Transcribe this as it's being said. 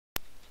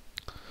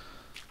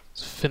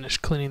finish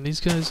cleaning these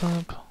guys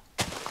up.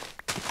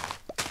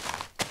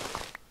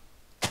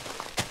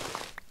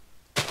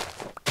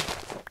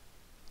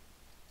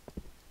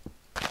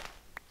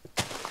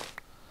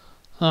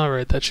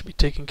 Alright, that should be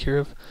taken care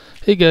of.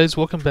 Hey guys,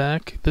 welcome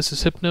back. This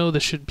is Hypno.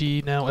 This should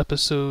be now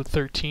episode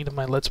 13 of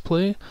my Let's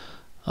Play.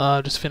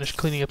 Just finished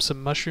cleaning up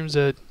some mushrooms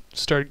that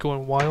started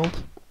going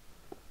wild.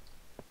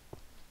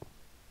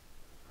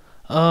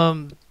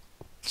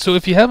 So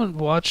if you haven't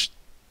watched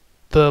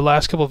the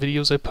last couple of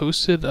videos I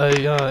posted, I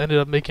ended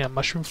up making a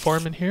mushroom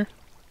farm in here.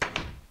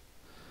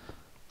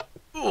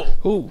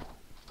 Oh,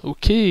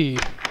 okay.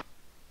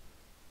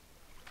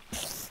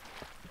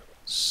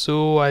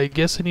 So I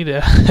guess I need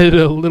to add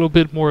a little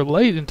bit more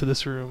light into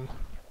this room.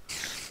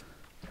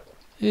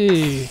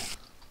 Hey.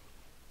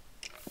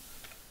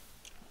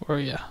 Where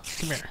are ya?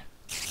 Come here.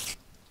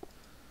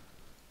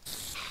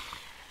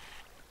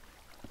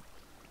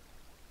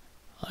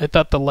 I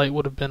thought the light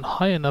would have been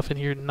high enough in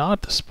here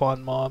not to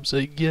spawn mobs.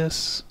 I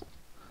guess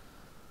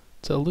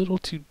it's a little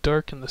too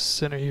dark in the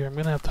center here. I'm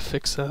gonna have to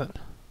fix that.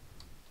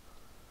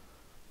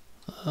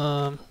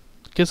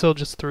 Guess I'll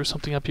just throw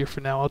something up here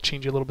for now. I'll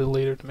change it a little bit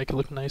later to make it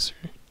look nicer.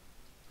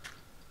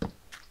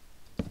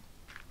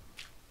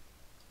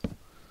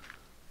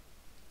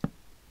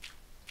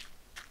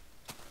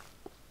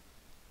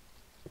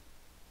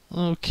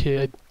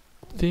 Okay, I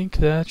think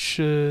that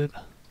should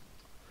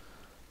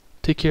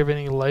take care of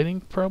any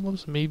lighting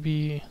problems.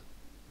 Maybe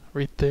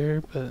right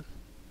there, but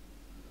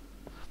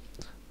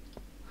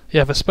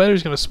yeah, if a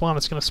spider's gonna spawn,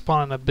 it's gonna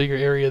spawn in a bigger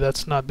area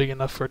that's not big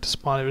enough for it to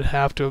spawn. It would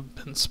have to have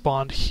been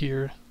spawned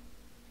here.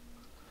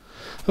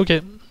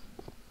 Okay.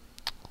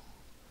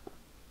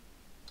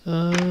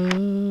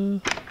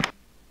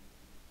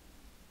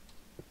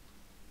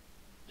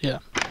 Yeah.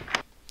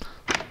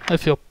 I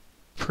feel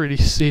pretty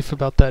safe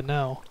about that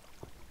now.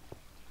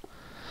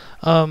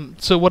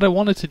 So what I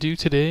wanted to do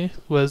today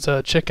was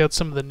check out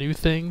some of the new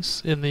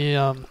things in the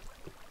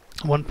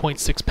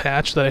 1.6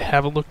 patch that I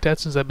haven't looked at,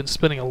 since I've been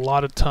spending a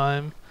lot of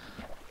time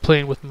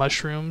playing with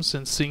mushrooms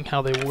and seeing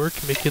how they work,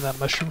 making that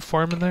mushroom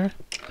farm in there.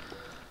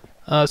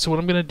 So what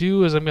I'm going to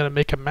do is I'm going to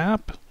make a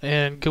map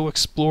and go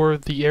explore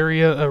the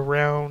area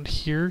around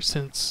here,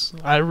 since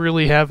I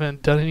really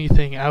haven't done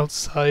anything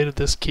outside of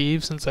this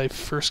cave since I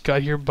first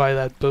got here by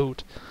that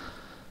boat.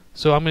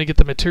 So I'm going to get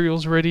the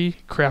materials ready,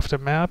 craft a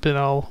map, and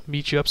I'll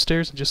meet you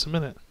upstairs in just a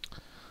minute.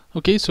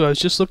 Okay, so I was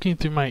just looking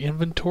through my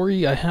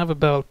inventory. I have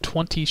about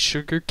 20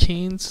 sugar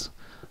canes.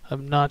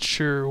 I'm not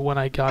sure when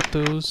I got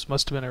those.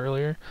 Must have been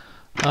earlier.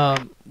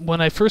 When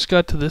I first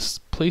got to this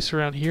place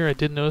around here, I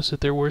did notice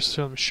that there were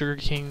some sugar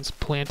canes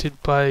planted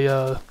by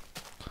the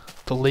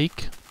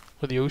lake,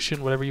 or the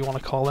ocean, whatever you want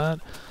to call that.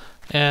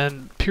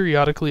 And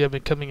periodically I've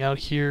been coming out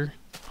here,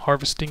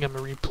 harvesting them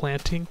and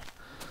replanting.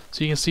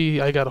 So you can see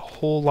I got a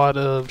whole lot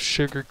of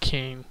sugar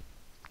cane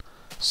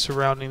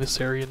surrounding this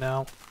area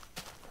now.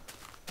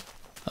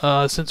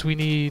 Since we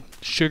need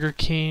sugar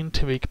cane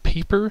to make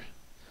paper,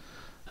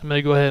 I'm going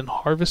to go ahead and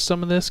harvest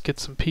some of this, get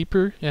some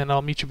paper, and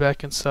I'll meet you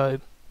back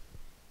inside.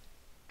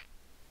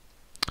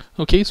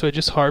 Okay, so I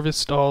just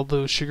harvested all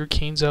those sugar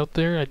canes out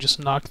there. I just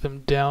knocked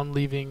them down,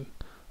 leaving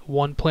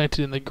one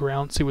planted in the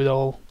ground so it would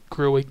all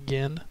grow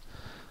again.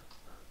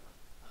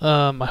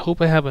 I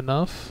hope I have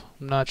enough.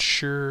 I'm not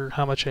sure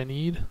how much I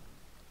need.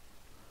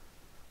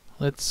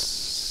 Let's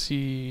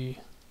see.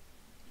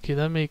 Okay,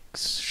 that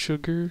makes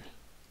sugar.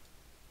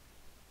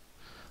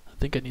 I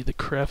think I need the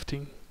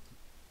crafting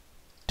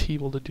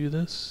table to do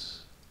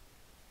this.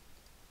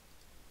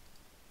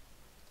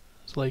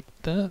 It's like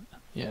that.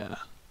 Yeah.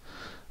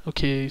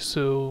 Okay,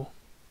 so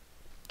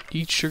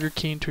each sugar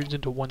cane turns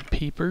into one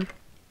paper.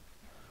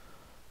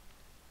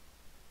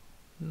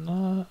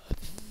 I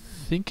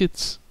think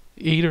it's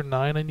 8 or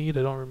 9 I need.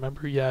 I don't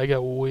remember. Yeah, I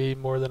got way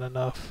more than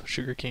enough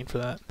sugar cane for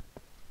that.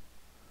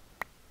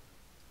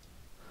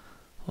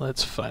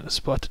 Let's find a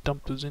spot to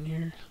dump those in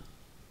here.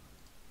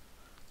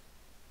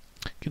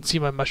 You can see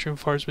my mushroom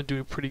farm's been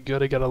doing pretty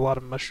good. I got a lot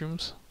of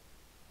mushrooms.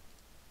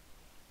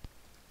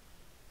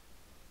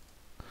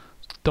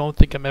 Don't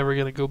think I'm ever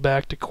going to go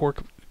back to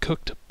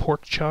cooked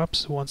pork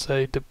chops once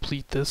I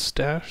deplete this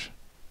stash.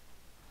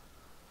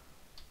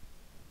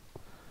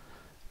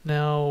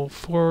 Now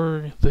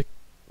for the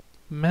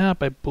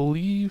map, I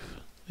believe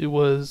it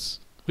was...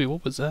 Wait,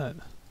 what was that?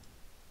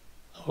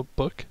 Oh, a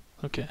book?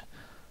 Okay.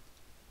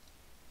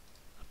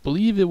 I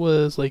believe it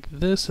was like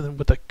this, and then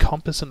with a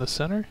compass in the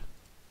center?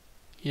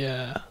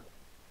 Yeah.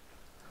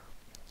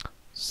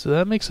 So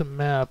that makes a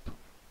map,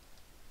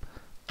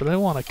 but I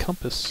want a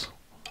compass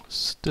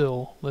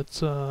still.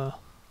 Let's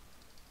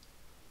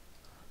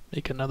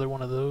make another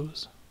one of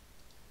those.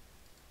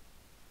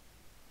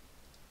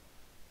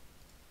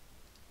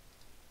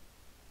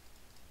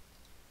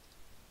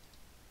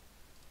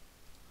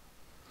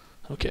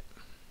 Okay.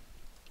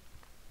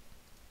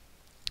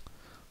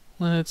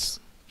 Let's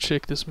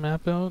check this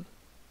map out.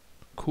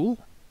 Cool.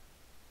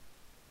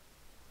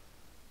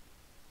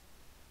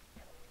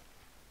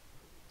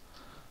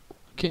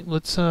 Okay,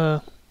 let's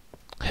head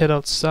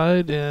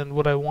outside, and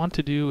what I want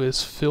to do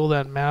is fill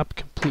that map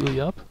completely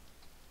up.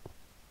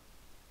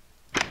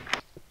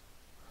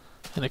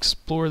 and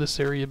explore this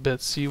area a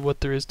bit, see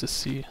what there is to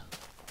see.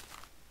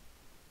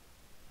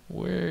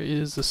 Where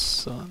is the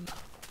sun?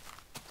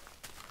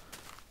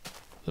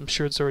 I'm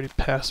sure it's already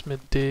past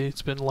midday.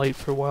 It's been light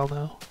for a while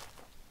now.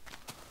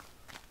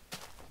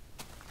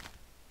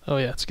 Oh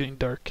yeah, it's getting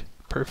dark.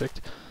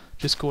 Perfect.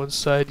 Just go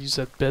inside, use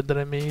that bed that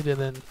I made, and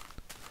then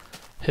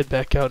head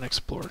back out and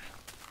explore.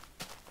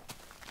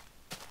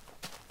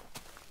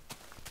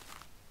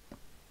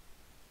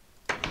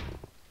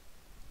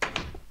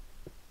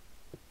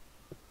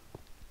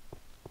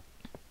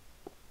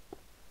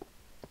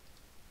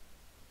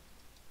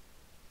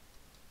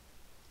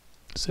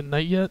 Is it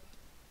night yet?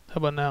 How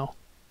about now?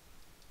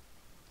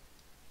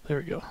 There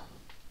we go.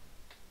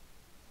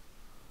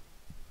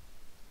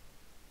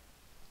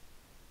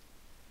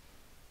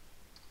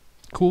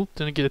 Cool,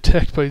 didn't get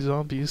attacked by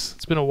zombies.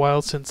 It's been a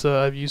while since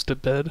I've used a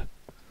bed.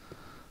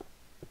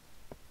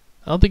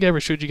 I don't think I ever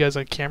showed you guys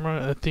on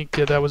camera. I think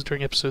that was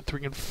during episode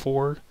 3 and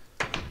 4.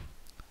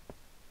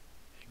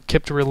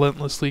 Kept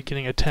relentlessly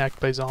getting attacked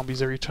by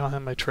zombies every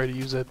time I try to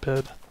use that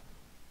bed.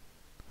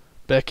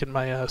 Back in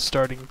my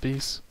starting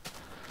base.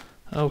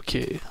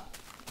 Okay,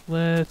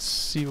 let's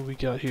see what we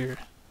got here.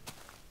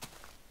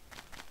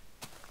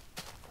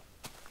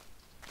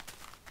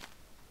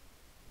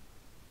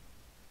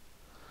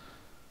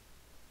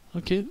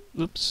 Okay,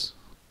 oops.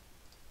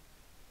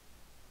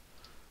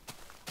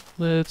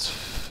 Let's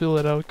fill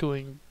it out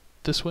going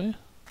this way.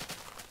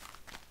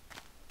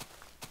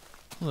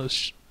 Well,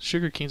 those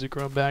sugar canes are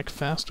growing back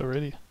fast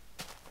already.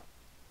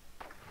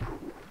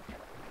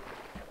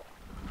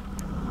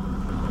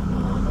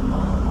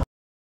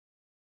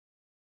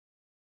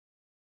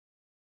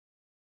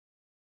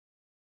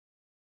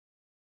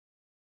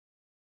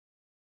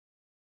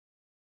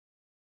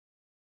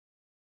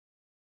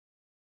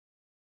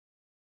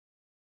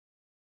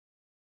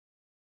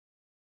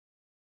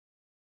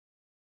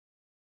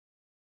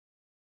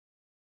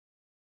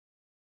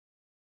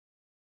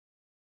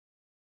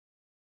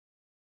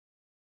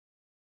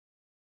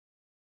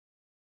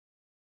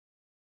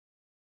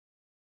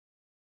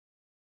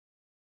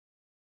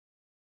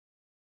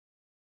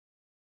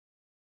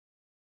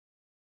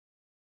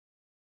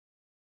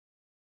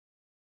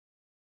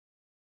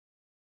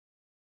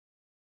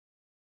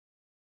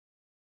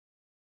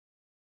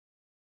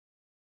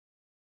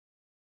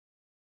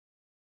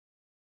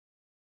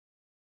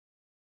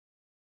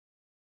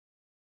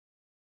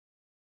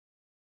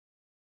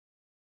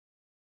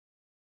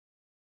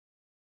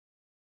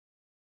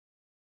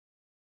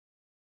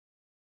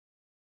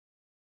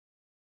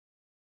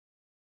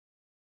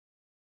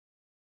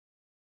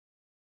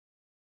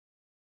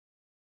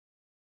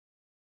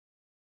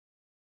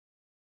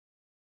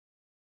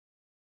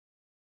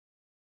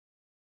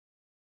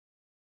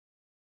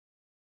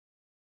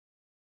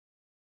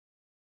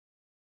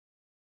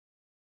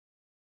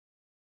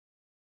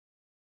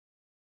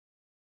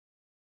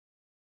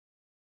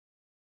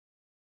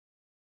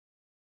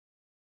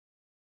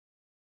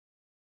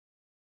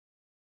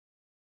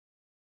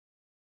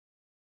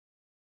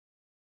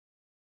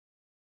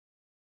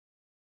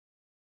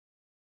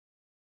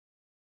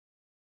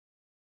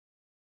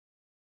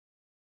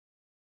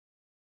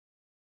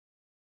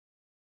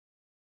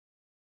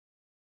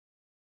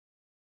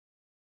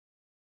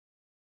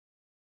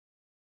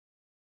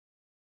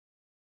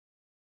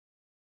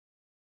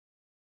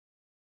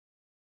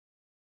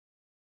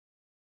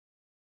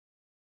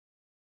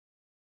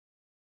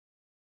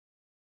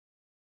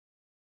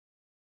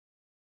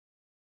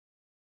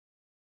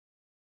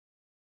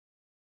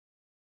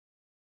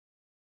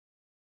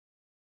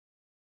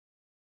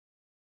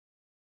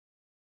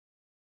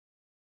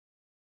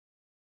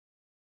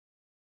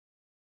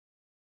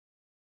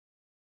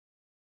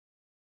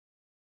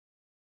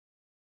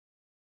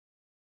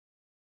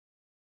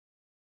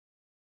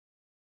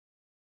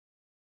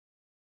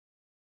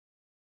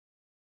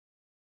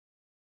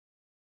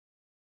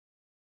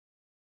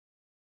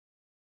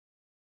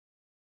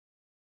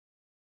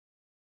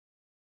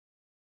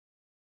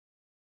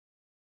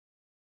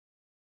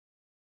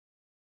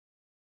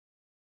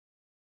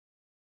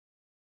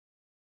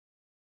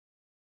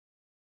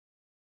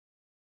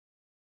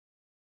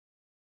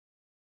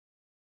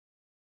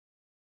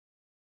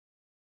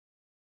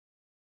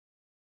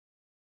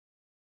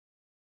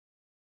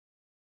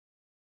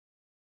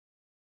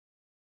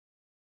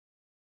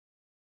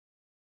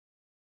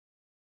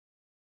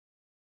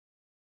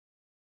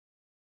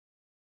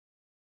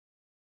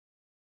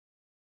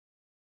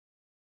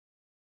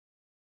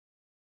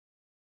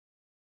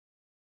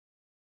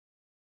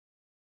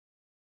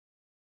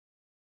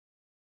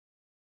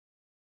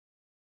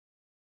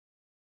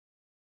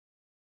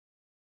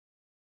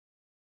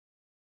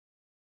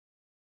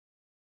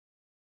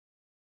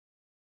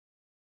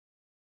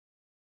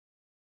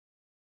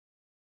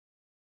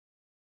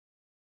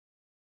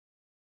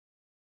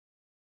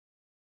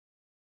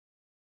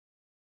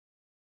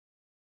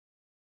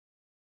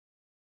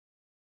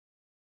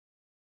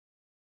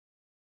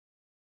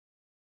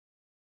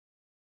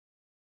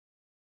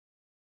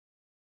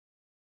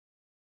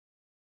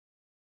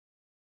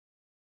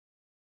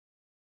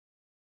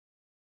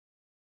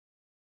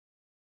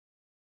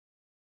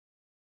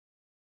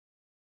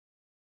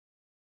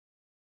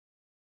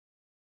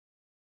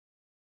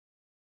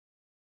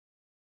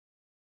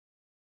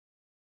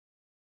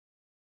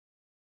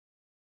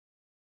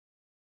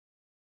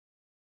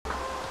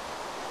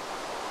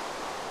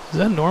 Is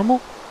that normal?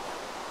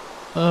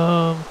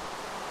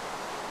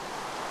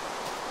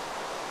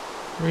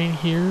 Rain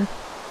here.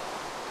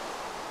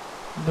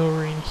 No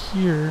rain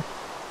here.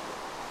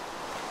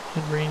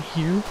 And rain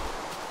here.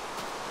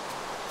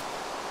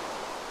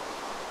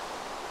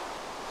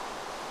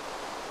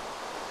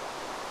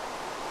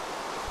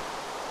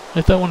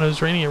 I thought when it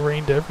was raining, it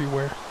rained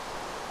everywhere.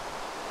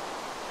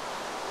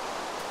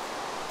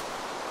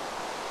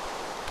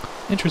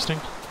 Interesting.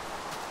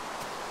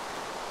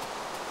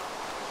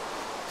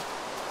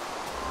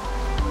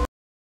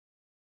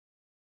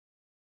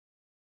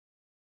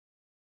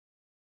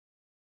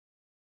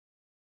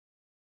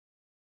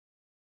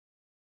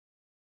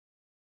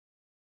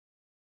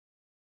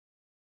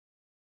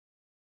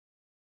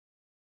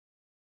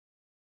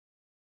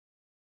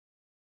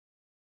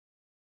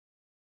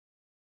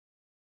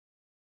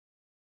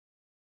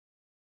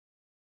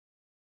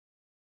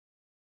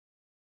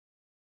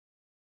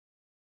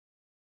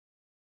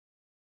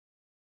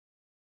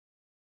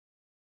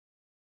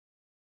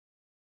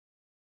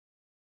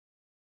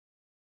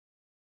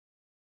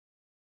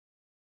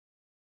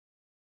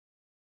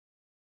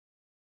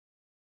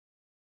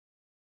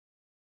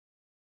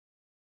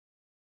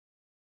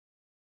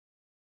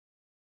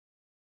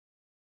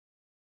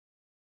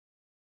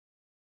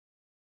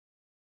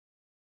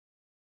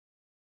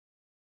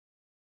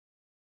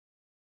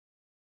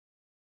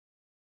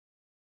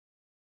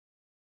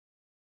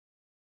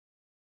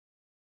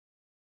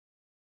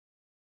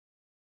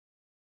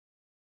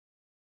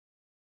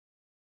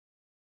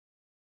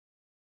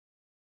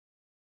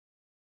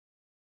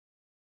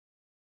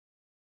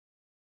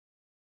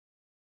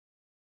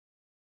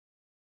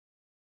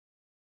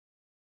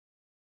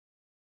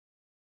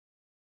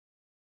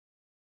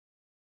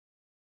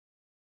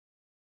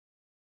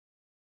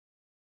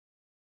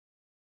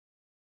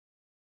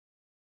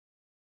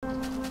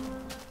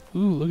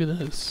 Ooh, look at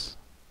this.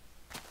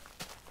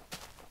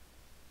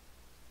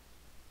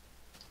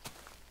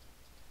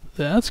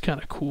 That's kind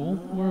of cool.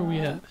 Where are we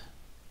at?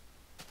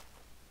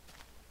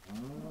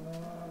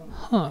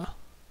 Huh.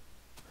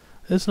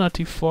 That's not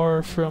too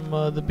far from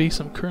the base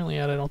I'm currently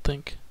at, I don't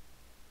think.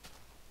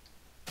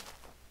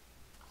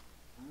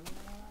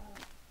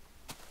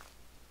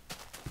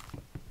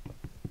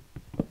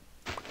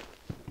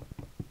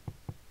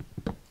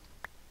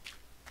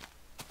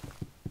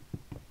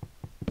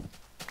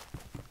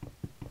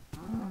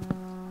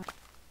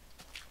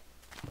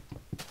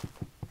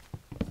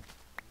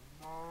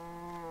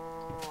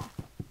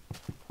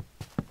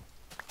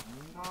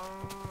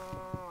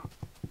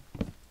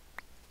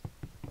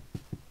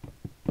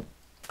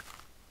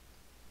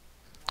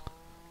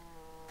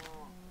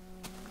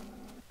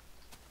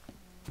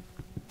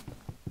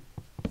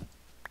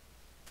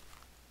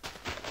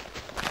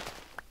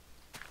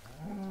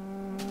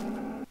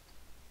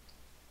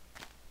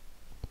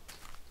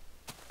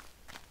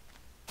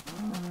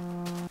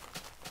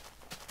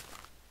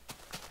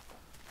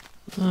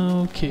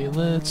 Okay,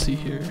 let's see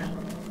here.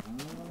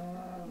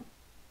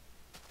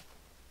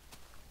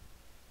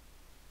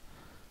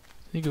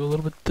 You go a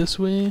little bit this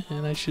way,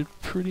 and I should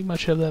pretty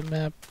much have that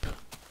map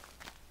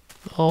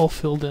all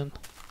filled in.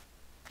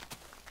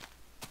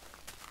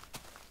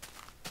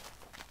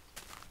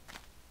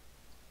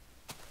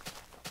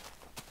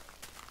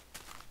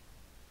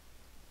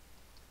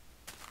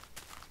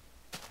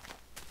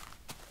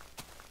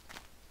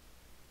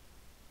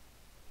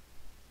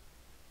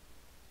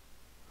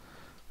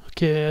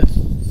 Okay, I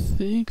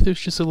think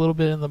there's just a little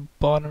bit in the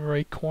bottom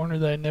right corner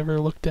that I never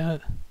looked at.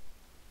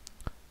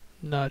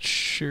 Not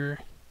sure.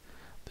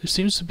 There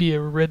seems to be a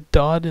red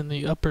dot in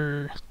the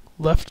upper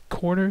left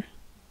corner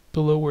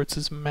below where it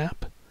says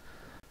map.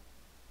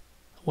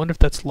 I wonder if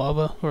that's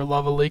lava or a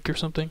lava lake or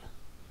something.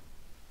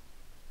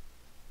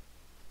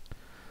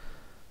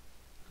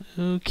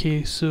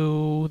 Okay,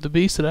 so the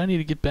base that I need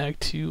to get back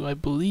to, I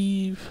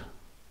believe,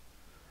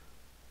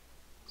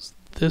 is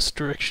this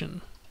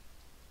direction.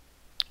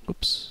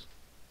 Whoops.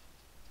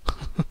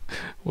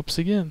 Whoops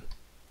again.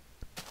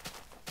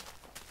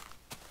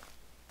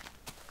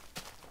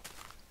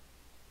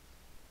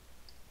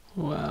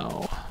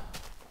 Wow.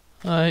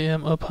 I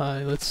am up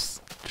high. Let's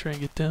try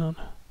and get down.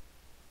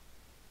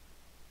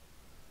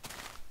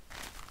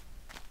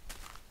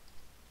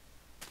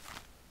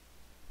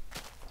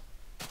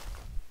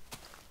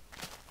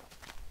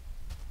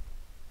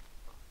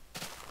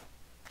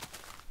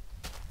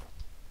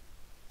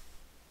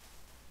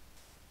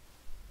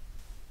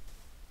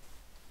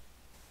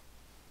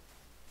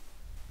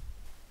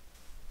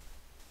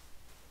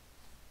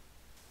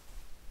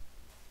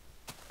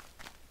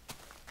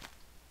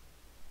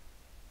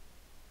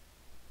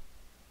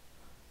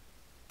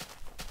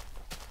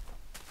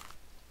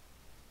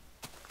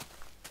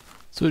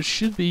 So it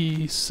should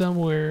be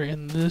somewhere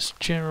in this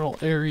general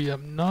area.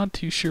 I'm not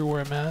too sure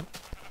where I'm at,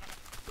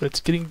 but it's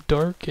getting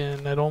dark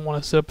and I don't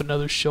want to set up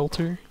another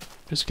shelter.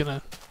 I'm just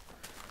gonna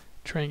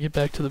try and get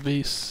back to the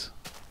base.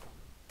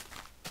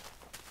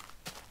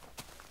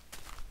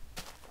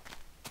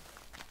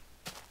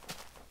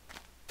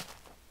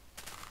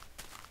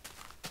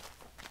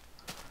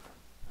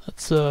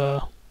 Let's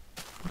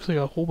Looks like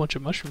a whole bunch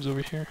of mushrooms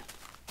over here.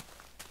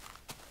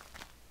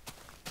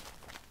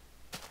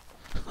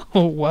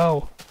 Oh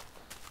wow.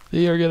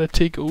 They are gonna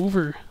take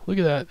over. Look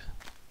at that.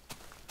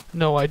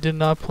 No, I did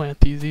not plant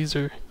these. These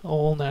are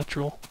all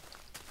natural.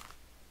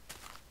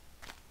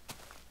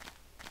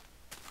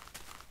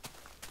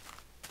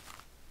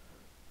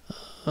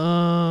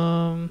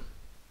 I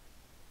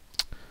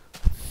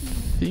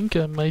think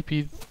I might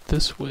be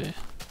this way.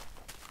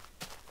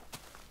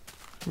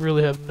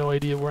 Really have no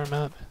idea where I'm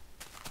at.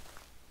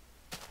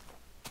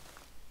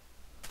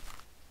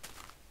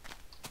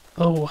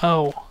 Oh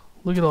wow,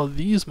 look at all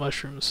these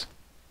mushrooms.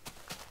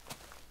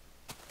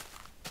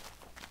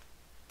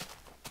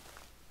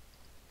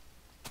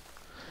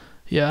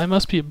 Yeah, I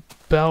must be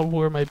about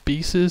where my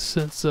base is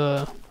since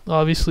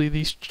obviously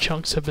these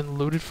chunks have been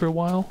loaded for a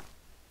while.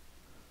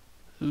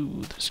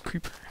 Ooh, there's a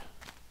creeper.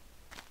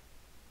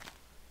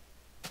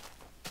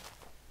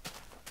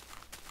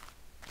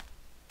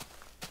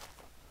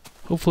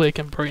 Hopefully I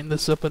can brighten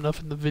this up enough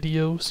in the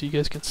video so you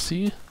guys can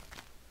see.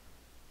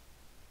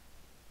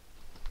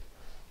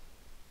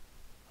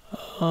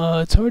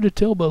 It's hard to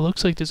tell, but it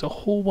looks like there's a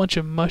whole bunch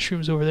of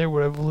mushrooms over there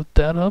where I've lit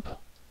that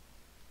up.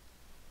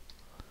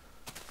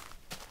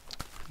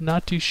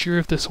 Not too sure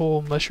if this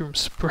whole mushroom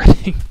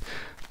spreading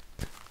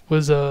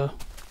was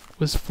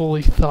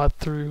fully thought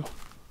through.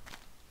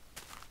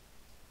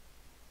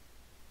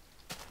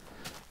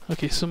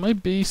 Okay, so my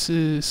base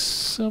is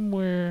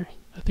somewhere,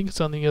 I think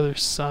it's on the other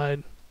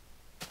side.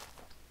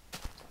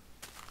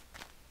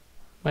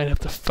 Might have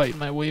to fight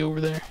my way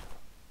over there.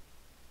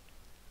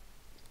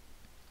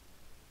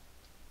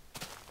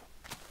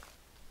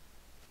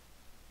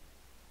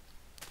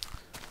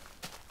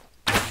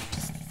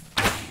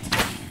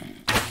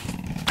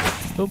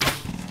 Oh.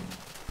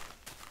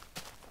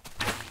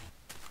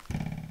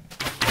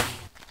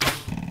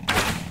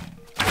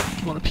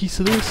 Want a piece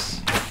of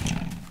this?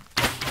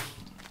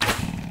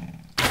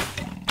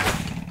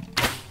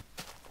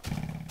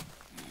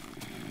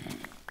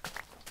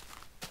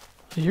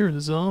 I hear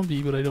the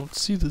zombie, but I don't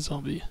see the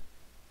zombie.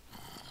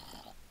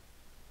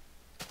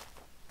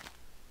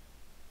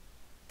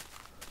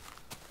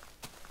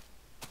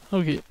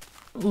 Okay,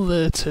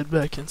 let's head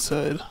back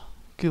inside.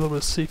 Get a little bit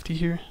of safety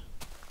here.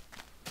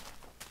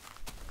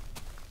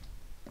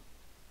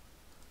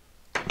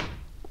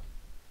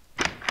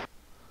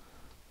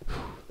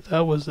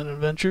 That was an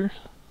adventure.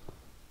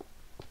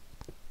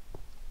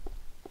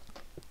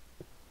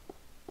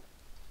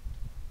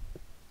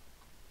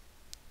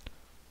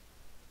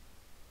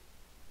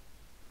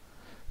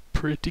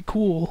 Pretty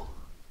cool.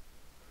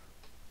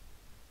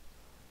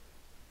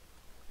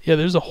 Yeah,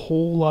 there's a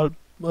whole lot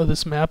of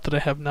this map that I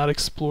have not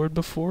explored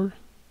before.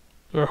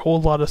 Or a whole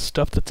lot of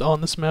stuff that's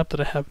on this map that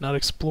I have not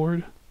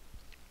explored.